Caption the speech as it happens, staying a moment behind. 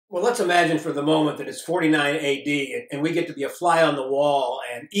Well, let's imagine for the moment that it's 49 AD and we get to be a fly on the wall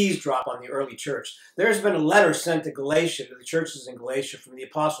and eavesdrop on the early church. There's been a letter sent to Galatia, to the churches in Galatia, from the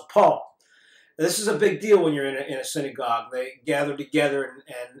Apostle Paul. This is a big deal when you're in a synagogue. They gather together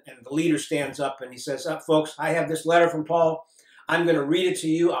and the leader stands up and he says, folks, I have this letter from Paul. I'm going to read it to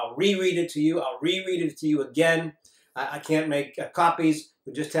you. I'll reread it to you. I'll reread it to you again. I can't make copies.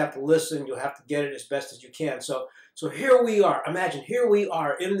 You just have to listen. You'll have to get it as best as you can. So here we are. Imagine, here we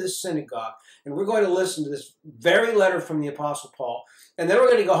are in this synagogue, and we're going to listen to this very letter from the Apostle Paul, and then we're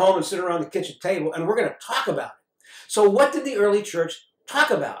going to go home and sit around the kitchen table, and we're going to talk about it. So what did the early church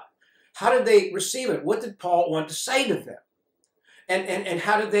talk about? How did they receive it? What did Paul want to say to them? And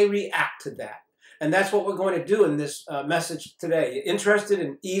how did they react to that? And that's what we're going to do in this message today. You interested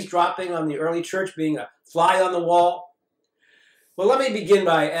in eavesdropping on the early church, being a fly on the wall? Well, let me begin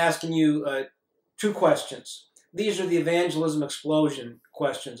by asking you two questions. These are the evangelism explosion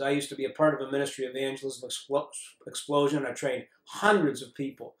questions. I used to be a part of a ministry, Evangelism Explosion. I trained hundreds of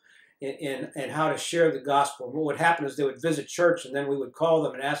people in how to share the gospel. And what would happen is they would visit church, and then we would call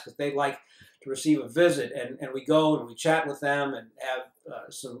them and ask if they'd like to receive a visit. And we go and we chat with them and have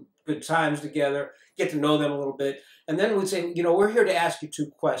some good times together, get to know them a little bit. And then we'd say, you know, we're here to ask you two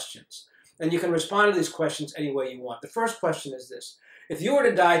questions. And you can respond to these questions any way you want. The first question is this. If you were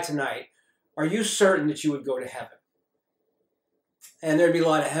to die tonight, are you certain that you would go to heaven? And there'd be a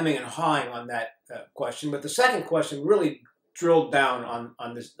lot of hemming and hawing on that question. But the second question really drilled down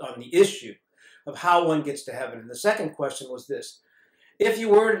on the issue of how one gets to heaven. And the second question was this. If you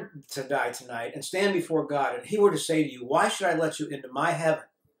were to die tonight and stand before God and he were to say to you, why should I let you into my heaven?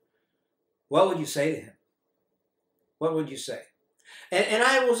 What would you say to him? What would you say? And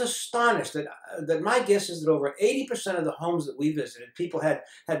I was astonished that my guess is that over 80% of the homes that we visited, people had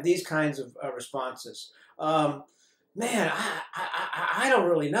these kinds of responses. Man, I don't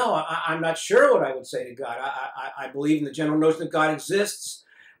really know. I'm not sure what I would say to God. I believe in the general notion that God exists,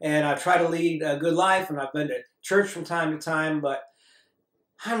 and I try to lead a good life, and I've been to church from time to time, but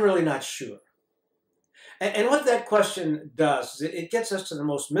I'm really not sure. And what that question does is it gets us to the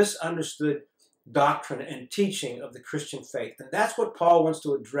most misunderstood doctrine and teaching of the Christian faith. And that's what Paul wants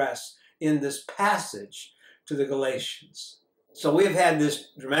to address in this passage to the Galatians. So we have had this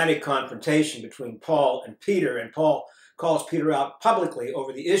dramatic confrontation between Paul and Peter, and Paul calls Peter out publicly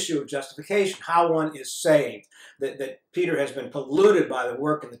over the issue of justification, how one is saved, that Peter has been polluted by the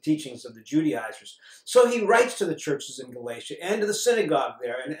work and the teachings of the Judaizers. So he writes to the churches in Galatia and to the synagogue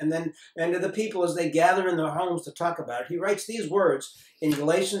there, and to the people as they gather in their homes to talk about it. He writes these words in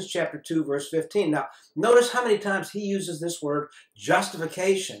Galatians chapter 2, verse 15. Now, notice how many times he uses this word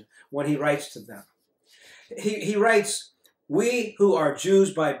justification when he writes to them. He writes, "We who are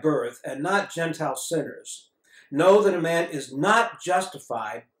Jews by birth and not Gentile sinners know that a man is not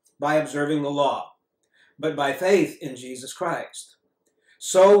justified by observing the law, but by faith in Jesus Christ.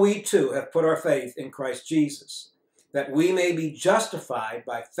 So we too have put our faith in Christ Jesus, that we may be justified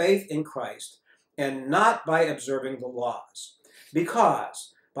by faith in Christ and not by observing the laws.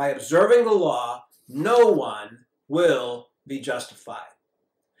 Because by observing the law, no one will be justified."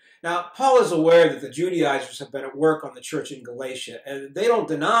 Now, Paul is aware that the Judaizers have been at work on the church in Galatia, and they don't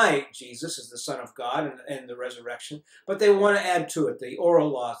deny Jesus as the Son of God and the resurrection, but they want to add to it the oral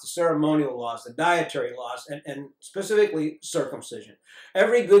laws, the ceremonial laws, the dietary laws, and specifically circumcision.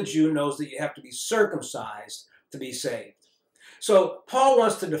 Every good Jew knows that you have to be circumcised to be saved. So Paul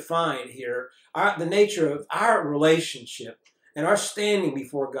wants to define here the nature of our relationship and our standing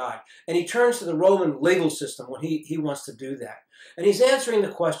before God. And he turns to the Roman legal system when he wants to do that. And he's answering the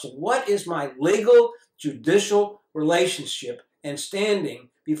question, what is my legal, judicial relationship and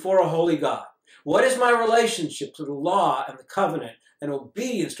standing before a holy God? What is my relationship to the law and the covenant and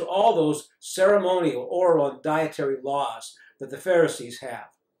obedience to all those ceremonial, oral, and dietary laws that the Pharisees have?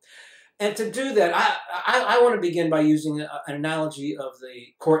 And to do that, I want to begin by using an analogy of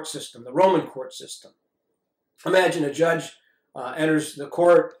the court system, the Roman court system. Imagine a judge enters the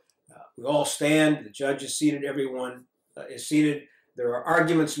court. We all stand. The judge is seated. Everyone is seated. There are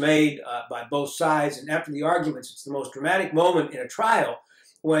arguments made by both sides. And after the arguments, it's the most dramatic moment in a trial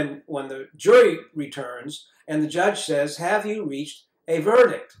when the jury returns and the judge says, "Have you reached a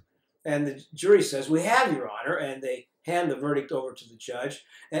verdict?" And the jury says, "We have, Your Honor." And they hand the verdict over to the judge.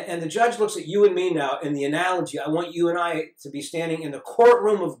 And the judge looks at you and me now in the analogy. I want you and I to be standing in the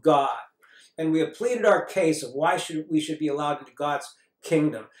courtroom of God. And we have pleaded our case of why we should be allowed into God's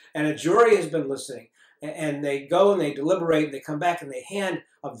kingdom. And a jury has been listening. And they go and they deliberate and they come back and they hand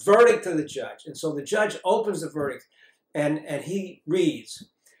a verdict to the judge. And so the judge opens the verdict and he reads,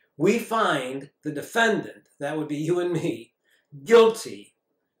 "We find the defendant," that would be you and me, "guilty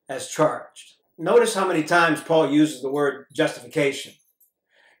as charged. Notice how many times Paul uses the word justification.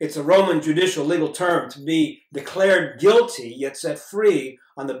 It's a Roman judicial legal term to be declared guilty yet set free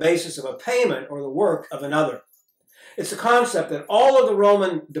on the basis of a payment or the work of another. It's the concept that all of the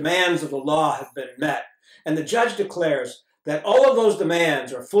Roman demands of the law have been met, and the judge declares that all of those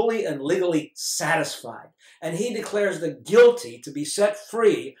demands are fully and legally satisfied, and he declares the guilty to be set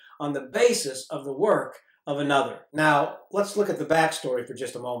free on the basis of the work of another. Now, let's look at the backstory for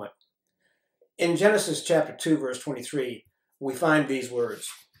just a moment. In Genesis chapter 2, verse 23, we find these words.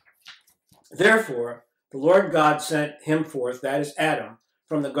 Therefore, the Lord God sent him forth, that is Adam,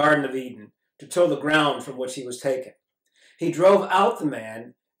 from the Garden of Eden, to till the ground from which he was taken. He drove out the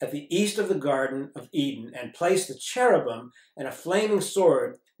man at the east of the Garden of Eden and placed the cherubim and a flaming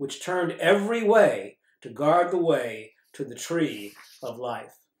sword which turned every way to guard the way to the tree of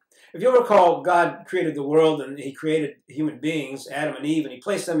life. If you'll recall, God created the world and he created human beings, Adam and Eve, and he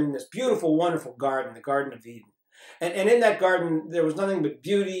placed them in this beautiful, wonderful garden, the Garden of Eden. And in that garden, there was nothing but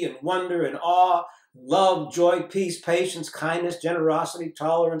beauty and wonder and awe, love, joy, peace, patience, kindness, generosity,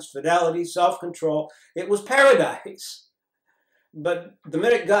 tolerance, fidelity, self-control. It was paradise. But the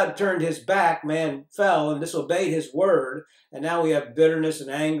minute God turned his back, man fell and disobeyed his word. And now we have bitterness and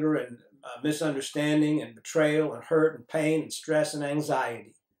anger and misunderstanding and betrayal and hurt and pain and stress and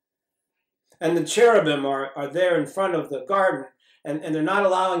anxiety. And the cherubim are there in front of the garden, and they're not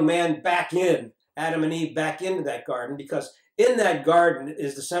allowing man back in, Adam and Eve back into that garden, because in that garden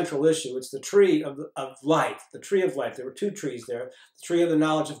is the central issue. It's the tree of life, the tree of life. There were two trees there, the tree of the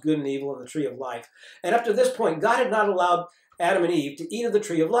knowledge of good and evil and the tree of life. And up to this point, God had not allowed Adam and Eve to eat of the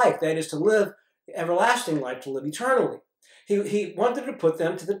tree of life, that is, to live everlasting life, to live eternally. He wanted to put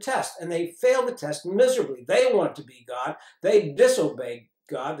them to the test, and they failed the test miserably. They wanted to be God. They disobeyed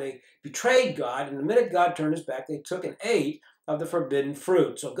God. They betrayed God, and the minute God turned his back, they took and ate of the forbidden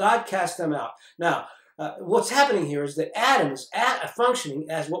fruit. So God cast them out. Now, what's happening here is that Adam is functioning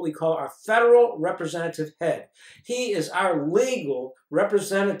as what we call our federal representative head. He is our legal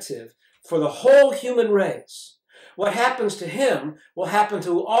representative for the whole human race. What happens to him will happen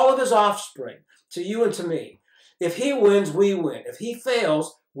to all of his offspring, to you and to me. If he wins, we win. If he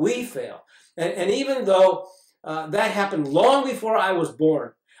fails, we fail. And even though that happened long before I was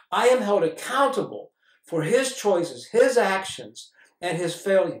born, I am held accountable for his choices, his actions, and his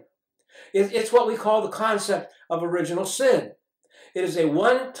failure. It's what we call the concept of original sin. It is a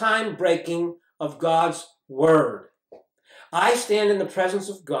one-time breaking of God's word. I stand in the presence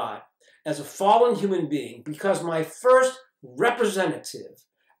of God as a fallen human being because my first representative,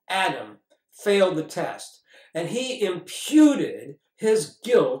 Adam, failed the test. And he imputed his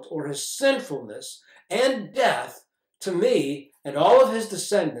guilt or his sinfulness and death to me and all of his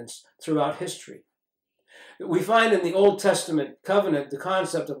descendants throughout history. We find in the Old Testament covenant the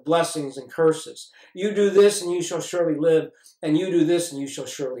concept of blessings and curses. You do this and you shall surely live, and you do this and you shall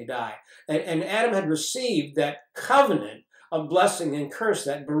surely die. And Adam had received that covenant of blessing and curse,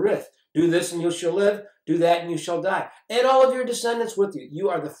 that berith. Do this and you shall live, do that and you shall die. And all of your descendants with you. You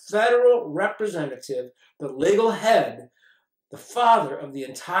are the federal representative, the legal head, the father of the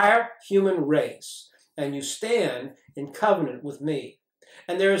entire human race. And you stand in covenant with me.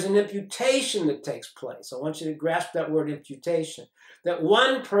 And there is an imputation that takes place. I want you to grasp that word imputation. That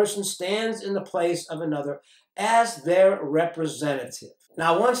one person stands in the place of another as their representative.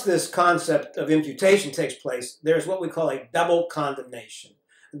 Now, once this concept of imputation takes place, there's what we call a double condemnation.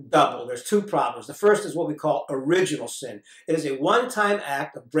 Double. There's two problems. The first is what we call original sin. It is a one-time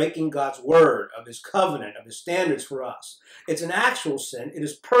act of breaking God's word, of his covenant, of his standards for us. It's an actual sin. It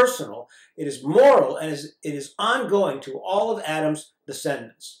is personal. It is moral, and it is ongoing to all of Adam's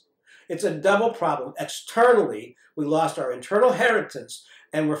descendants. It's a double problem. Externally, we lost our internal inheritance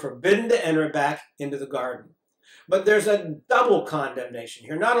and were forbidden to enter back into the garden. But there's a double condemnation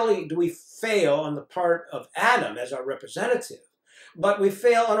here. Not only do we fail on the part of Adam as our representative, but we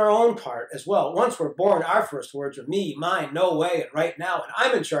fail on our own part as well. Once we're born, our first words are me, mine, no way, and right now, and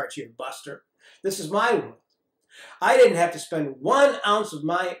I'm in charge here, Buster. This is my world. I didn't have to spend 1 ounce of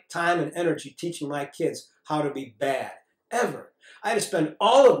my time and energy teaching my kids how to be bad, ever. I had to spend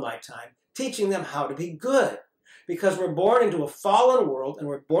all of my time teaching them how to be good, because we're born into a fallen world, and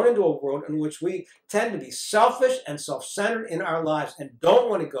we're born into a world in which we tend to be selfish and self-centered in our lives and don't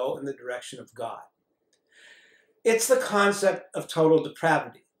want to go in the direction of God. It's the concept of total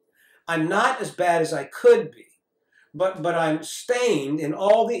depravity. I'm not as bad as I could be, but I'm stained in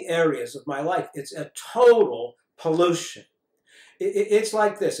all the areas of my life. It's a total pollution. It's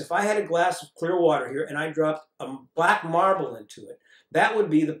like this. If I had a glass of clear water here and I dropped a black marble into it, that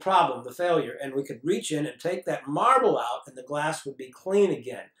would be the problem, the failure. And we could reach in and take that marble out and the glass would be clean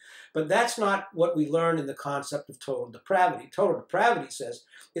again. But that's not what we learn in the concept of total depravity. Total depravity says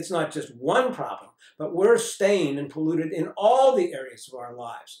it's not just one problem, but we're stained and polluted in all the areas of our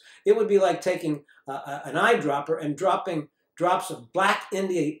lives. It would be like taking an eyedropper and dropping drops of black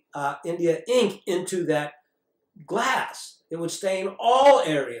India ink into that glass. It would stain all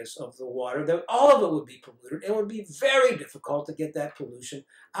areas of the water. All of it would be polluted. It would be very difficult to get that pollution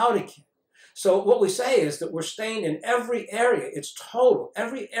out again. So what we say is that we're stained in every area. It's total.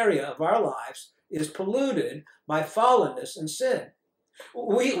 Every area of our lives is polluted by fallenness and sin.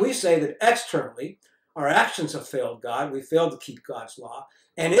 We say that externally, our actions have failed God. We failed to keep God's law.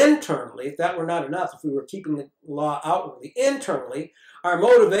 And internally, if that were not enough, if we were keeping the law outwardly, internally, our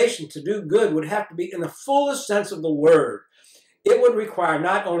motivation to do good would have to be in the fullest sense of the word. It would require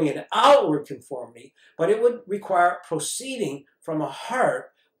not only an outward conformity, but it would require proceeding from a heart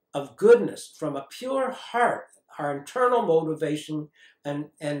of goodness, from a pure heart. Our internal motivation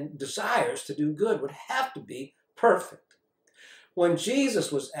and desires to do good would have to be perfect. When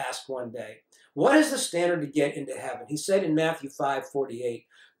Jesus was asked one day, what is the standard to get into heaven? He said in Matthew 5:48,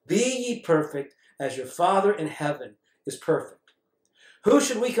 be ye perfect as your Father in heaven is perfect. Who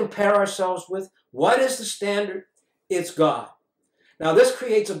should we compare ourselves with? What is the standard? It's God. Now this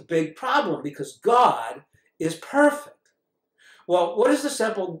creates a big problem because God is perfect. Well, what is the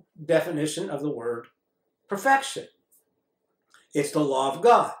simple definition of the word perfection? It's the law of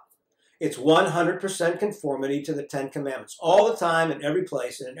God. It's 100% conformity to the Ten Commandments, all the time, in every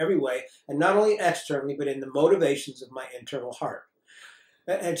place, and in every way, and not only externally, but in the motivations of my internal heart.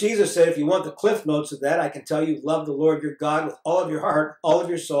 And Jesus said, if you want the cliff notes of that, I can tell you, love the Lord your God with all of your heart, all of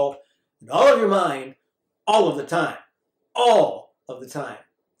your soul, and all of your mind, all of the time. All of the time.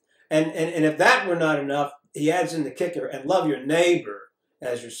 And if that were not enough, he adds in the kicker, and love your neighbor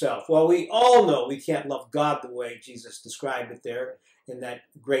as yourself. Well, we all know we can't love God the way Jesus described it there in that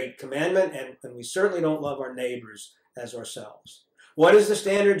great commandment, and we certainly don't love our neighbors as ourselves. What is the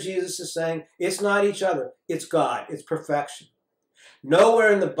standard Jesus is saying? It's not each other. It's God. It's perfection.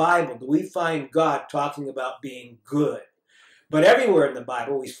 Nowhere in the Bible do we find God talking about being good. But everywhere in the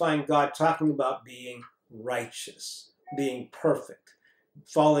Bible we find God talking about being righteous, being perfect,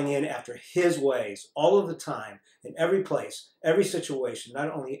 falling in after his ways all of the time, in every place, every situation,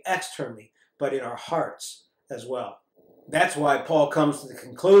 not only externally, but in our hearts as well. That's why Paul comes to the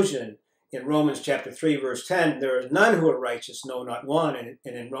conclusion in Romans chapter 3, verse 10, there is none who are righteous, no, not one. And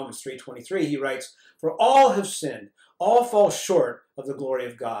in Romans 3:23, he writes, for all have sinned, all fall short of the glory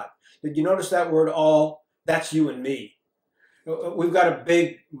of God. Did you notice that word all? That's you and me. We've got a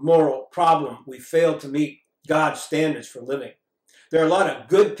big moral problem. We fail to meet God's standards for living. There are a lot of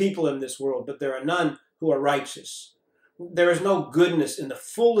good people in this world, but there are none who are righteous. There is no goodness in the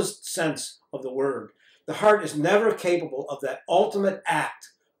fullest sense of the word. The heart is never capable of that ultimate act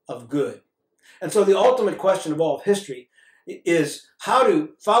of good. And so the ultimate question of all of history is, how do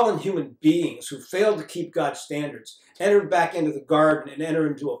fallen human beings who failed to keep God's standards enter back into the garden and enter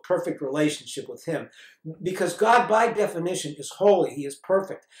into a perfect relationship with him? Because God, by definition, is holy. He is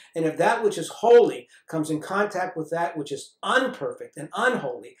perfect. And if that which is holy comes in contact with that which is unperfect and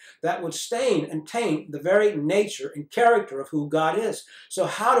unholy, that would stain and taint the very nature and character of who God is. So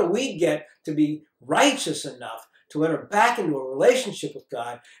how do we get to be righteous enough to enter back into a relationship with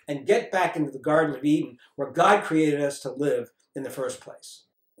God and get back into the Garden of Eden where God created us to live in the first place?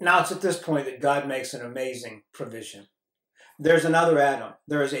 Now it's at this point that God makes an amazing provision. There's another Adam.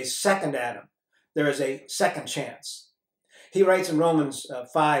 There is a second Adam. There is a second chance. He writes in Romans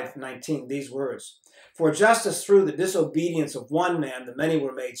 5:19 these words, for just as through the disobedience of one man the many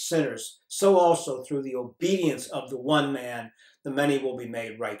were made sinners, so also through the obedience of the one man the many will be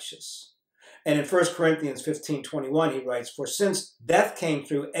made righteous. And in 1 Corinthians 15:21 he writes, for since death came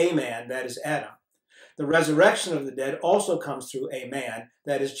through a man, that is Adam, the resurrection of the dead also comes through a man,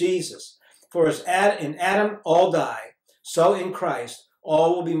 that is Jesus. For as in Adam all die, so in Christ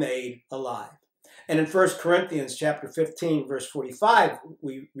all will be made alive. And in 1 Corinthians chapter 15, verse 45,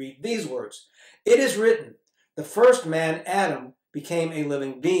 we read these words, it is written, the first man, Adam, became a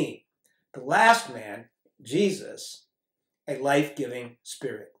living being. The last man, Jesus, a life-giving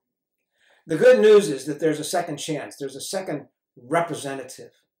spirit. The good news is that there's a second chance. There's a second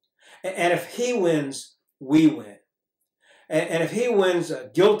representative. And if he wins, we win. And if he wins,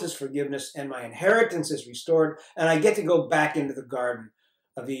 guilt is forgiveness and my inheritance is restored and I get to go back into the Garden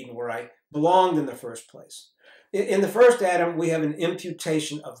of Eden where I belonged in the first place. In the first Adam, we have an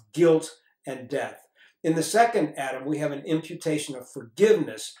imputation of guilt and death. In the second Adam, we have an imputation of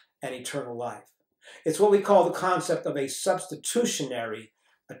forgiveness and eternal life. It's what we call the concept of a substitutionary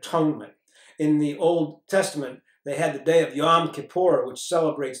atonement. In the Old Testament, They had the day of Yom Kippur, which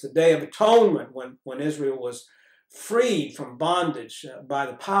celebrates the Day of Atonement when Israel was freed from bondage by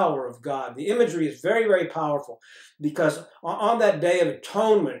the power of God. The imagery is very, very powerful because on that Day of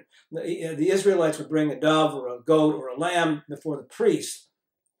Atonement, the Israelites would bring a dove or a goat or a lamb before the priest.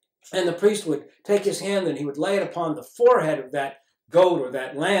 And the priest would take his hand and he would lay it upon the forehead of that goat or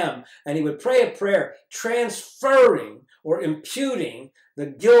that lamb, and he would pray a prayer transferring or imputing the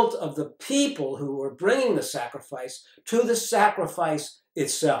guilt of the people who were bringing the sacrifice to the sacrifice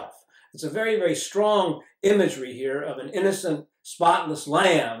itself. It's a very, very strong imagery here of an innocent, spotless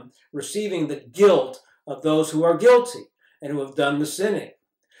lamb receiving the guilt of those who are guilty and who have done the sinning.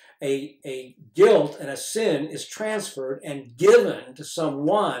 A guilt and a sin is transferred and given to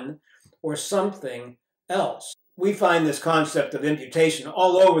someone or something else. We find this concept of imputation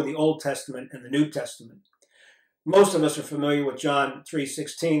all over the Old Testament and the New Testament. Most of us are familiar with John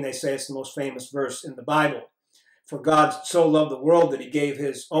 3:16. They say it's the most famous verse in the Bible. For God so loved the world that he gave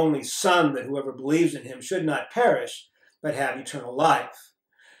his only Son, that whoever believes in him should not perish, but have eternal life.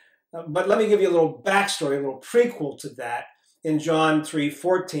 But let me give you a little backstory, a little prequel to that. In John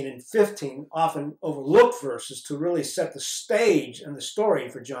 3:14 and 15, often overlooked verses to really set the stage and the story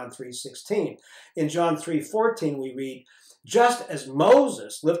for John 3:16. In John 3:14, we read, just as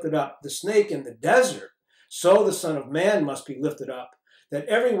Moses lifted up the snake in the desert, so the Son of Man must be lifted up, that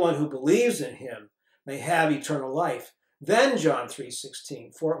everyone who believes in him may have eternal life. Then John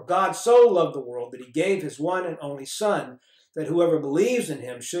 3:16, for God so loved the world that he gave his one and only Son, that whoever believes in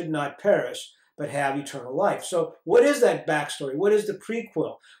him should not perish, but have eternal life. So what is that backstory? What is the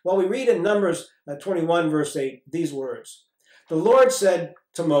prequel? Well, we read in Numbers 21, verse 8, these words. The Lord said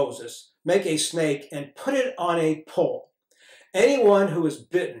to Moses, make a snake and put it on a pole. Anyone who is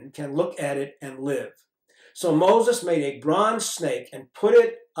bitten can look at it and live. So Moses made a bronze snake and put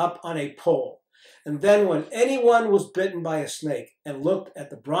it up on a pole. And then when anyone was bitten by a snake and looked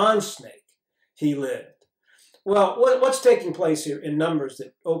at the bronze snake, he lived. Well, what's taking place here in Numbers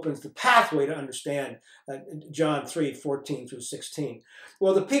that opens the pathway to understand John 3:14 through 16?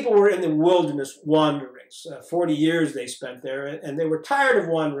 Well, the people were in the wilderness wanderings. 40 years they spent there, and they were tired of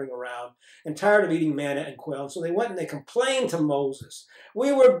wandering around and tired of eating manna and quail. So they went and they complained to Moses.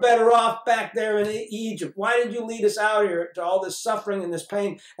 We were better off back there in Egypt. Why did you lead us out here to all this suffering and this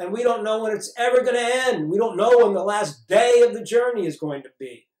pain? And we don't know when it's ever going to end. We don't know when the last day of the journey is going to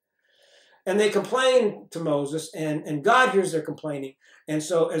be. And they complain to Moses, and God hears their complaining. And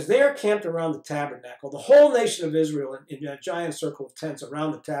so as they're camped around the tabernacle, the whole nation of Israel in a giant circle of tents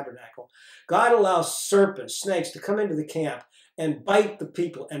around the tabernacle, God allows serpents, snakes, to come into the camp and bite the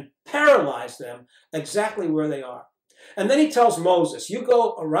people and paralyze them exactly where they are. And then he tells Moses, you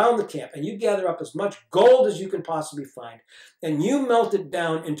go around the camp and you gather up as much gold as you can possibly find, and you melt it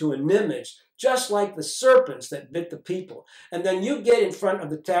down into an image just like the serpents that bit the people. And then you get in front of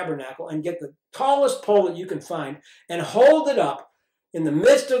the tabernacle and get the tallest pole that you can find and hold it up in the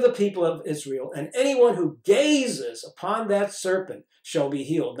midst of the people of Israel, and anyone who gazes upon that serpent shall be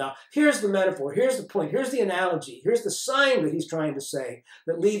healed. Now, here's the metaphor, here's the point, here's the analogy, here's the sign that he's trying to say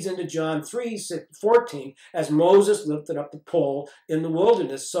that leads into John 3:14, as Moses lifted up the pole in the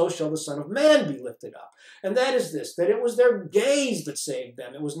wilderness, so shall the Son of Man be lifted up. And that is this, that it was their gaze that saved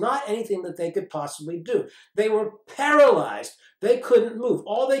them. It was not anything that they could possibly do. They were paralyzed. They couldn't move.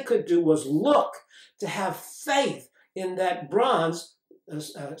 All they could do was look, to have faith in that bronze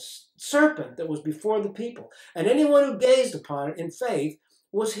serpent that was before the people. And anyone who gazed upon it in faith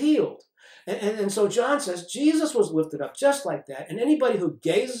was healed. And so John says Jesus was lifted up just like that, and anybody who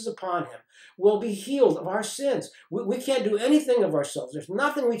gazes upon him will be healed of our sins. We can't do anything of ourselves. There's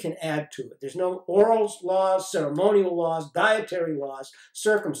nothing we can add to it. There's no oral laws, ceremonial laws, dietary laws,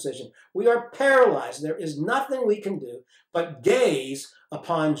 circumcision. We are paralyzed. There is nothing we can do but gaze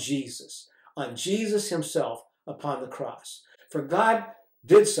upon Jesus, on Jesus himself upon the cross. For God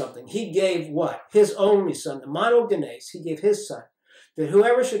did something. He gave what? His only Son, the monogenes. He gave his Son, that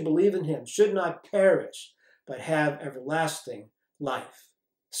whoever should believe in him should not perish, but have everlasting life.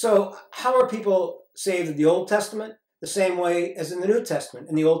 So how are people saved in the Old Testament? The same way as in the New Testament.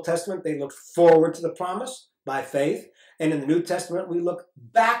 In the Old Testament, they looked forward to the promise by faith, and in the New Testament, we look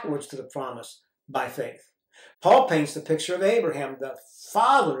backwards to the promise by faith. Paul paints the picture of Abraham, the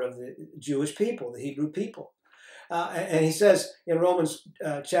father of the Jewish people, the Hebrew people. And he says in Romans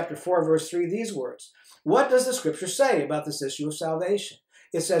chapter 4, verse 3, these words, what does the scripture say about this issue of salvation?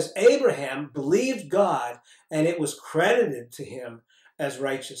 It says, Abraham believed God, and it was credited to him as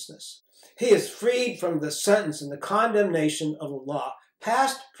righteousness. He is freed from the sentence and the condemnation of the law,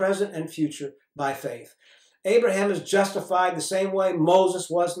 past, present, and future, by faith. Abraham is justified the same way Moses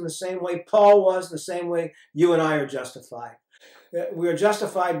was, in the same way Paul was, in the same way you and I are justified. We are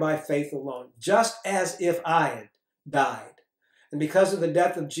justified by faith alone, just as if I had died. And because of the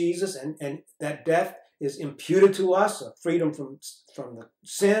death of Jesus, and that death is imputed to us, a freedom from the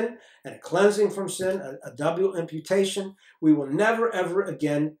sin and a cleansing from sin, a double imputation, we will never, ever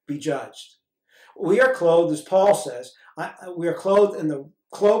again be judged. We are clothed, as Paul says, we are clothed in the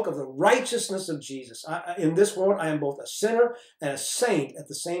cloak of the righteousness of Jesus. In this world, I am both a sinner and a saint at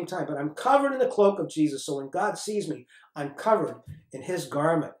the same time, but I'm covered in the cloak of Jesus. So when God sees me, I'm covered in his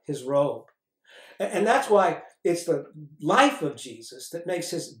garment, his robe. And that's why it's the life of Jesus that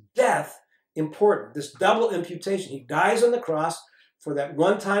makes his death important, this double imputation. He dies on the cross for that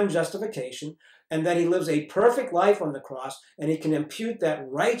one-time justification, and then he lives a perfect life on the cross, and he can impute that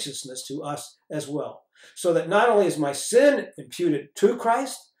righteousness to us as well. So that not only is my sin imputed to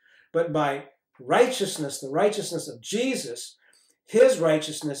Christ, but by righteousness, the righteousness of Jesus, his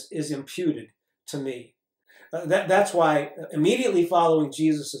righteousness is imputed to me. That's why immediately following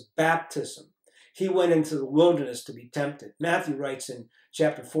Jesus' baptism, he went into the wilderness to be tempted. Matthew writes in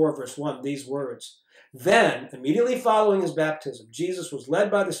chapter 4, verse 1, these words, "Then, immediately following his baptism, Jesus was led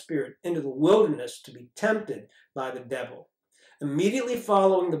by the Spirit into the wilderness to be tempted by the devil." Immediately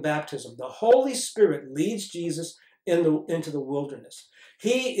following the baptism, the Holy Spirit leads Jesus into the wilderness.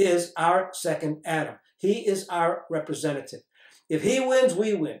 He is our second Adam. He is our representative. If he wins,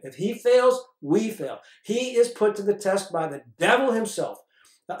 we win. If he fails, we fail. He is put to the test by the devil himself,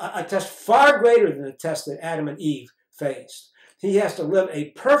 a test far greater than the test that Adam and Eve faced. He has to live a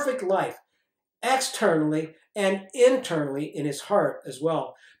perfect life externally and internally in his heart as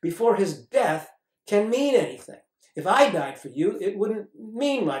well before his death can mean anything. If I died for you, it wouldn't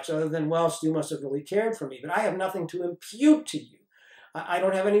mean much other than, well, Stu must have really cared for me, but I have nothing to impute to you. I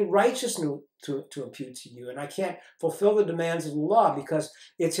don't have any righteousness to impute to you, and I can't fulfill the demands of the law because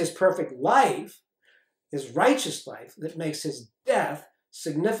it's his perfect life, his righteous life, that makes his death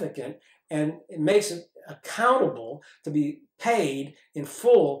significant, and it makes it accountable to be paid in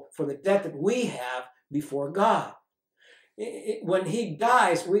full for the debt that we have before God. When he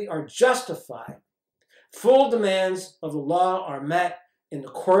dies, we are justified. Full demands of the law are met in the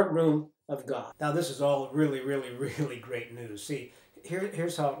courtroom of God. Now, this is all really, really, really great news. See,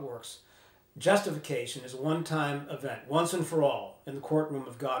 here's how it works. Justification is a one-time event, once and for all, in the courtroom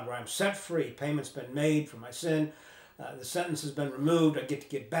of God, where I'm set free. Payment's been made for my sin. The sentence has been removed. I get to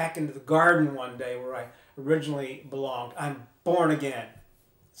get back into the garden one day where I originally belonged. I'm born again.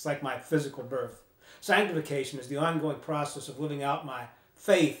 It's like my physical birth. Sanctification is the ongoing process of living out my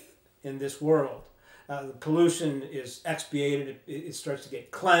faith in this world. The pollution is expiated, it starts to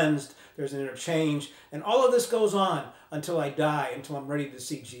get cleansed, there's an interchange, and all of this goes on until I die, until I'm ready to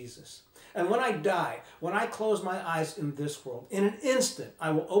see Jesus. And when I die, when I close my eyes in this world, in an instant,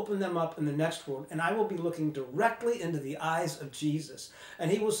 I will open them up in the next world, and I will be looking directly into the eyes of Jesus.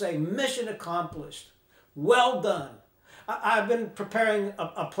 And he will say, "Mission accomplished. Well done. I've been preparing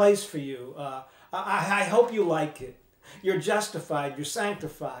a place for you. I hope you like it. You're justified. You're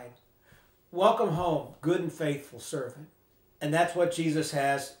sanctified. Welcome home, good and faithful servant." And that's what Jesus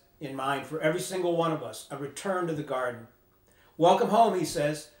has in mind for every single one of us, a return to the garden. Welcome home, he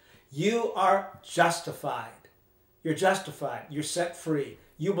says. You are justified. You're justified. You're set free.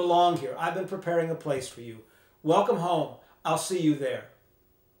 You belong here. I've been preparing a place for you. Welcome home. I'll see you there.